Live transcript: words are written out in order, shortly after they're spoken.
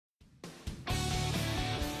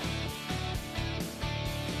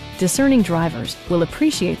Discerning drivers will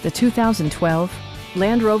appreciate the 2012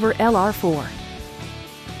 Land Rover LR4.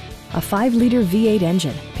 A 5-liter V8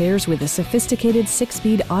 engine pairs with a sophisticated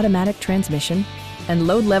 6-speed automatic transmission, and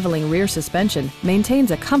load-leveling rear suspension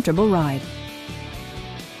maintains a comfortable ride.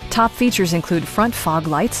 Top features include front fog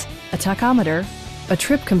lights, a tachometer, a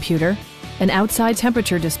trip computer, an outside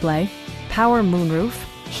temperature display, power moonroof,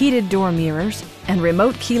 heated door mirrors, and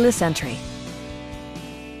remote keyless entry.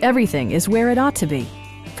 Everything is where it ought to be,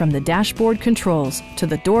 from the dashboard controls to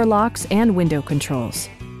the door locks and window controls.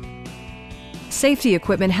 Safety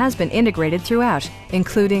equipment has been integrated throughout,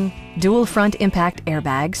 including dual front impact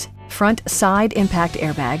airbags, front side impact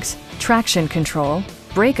airbags, traction control,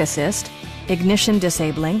 brake assist, ignition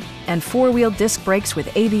disabling, and 4-wheel disc brakes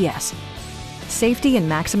with ABS. Safety and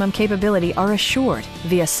maximum capability are assured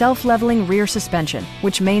via self-leveling rear suspension,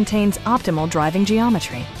 which maintains optimal driving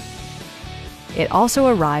geometry. It also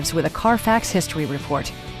arrives with a Carfax history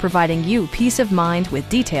report, providing you peace of mind with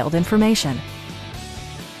detailed information.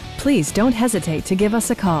 Please don't hesitate to give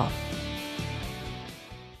us a call.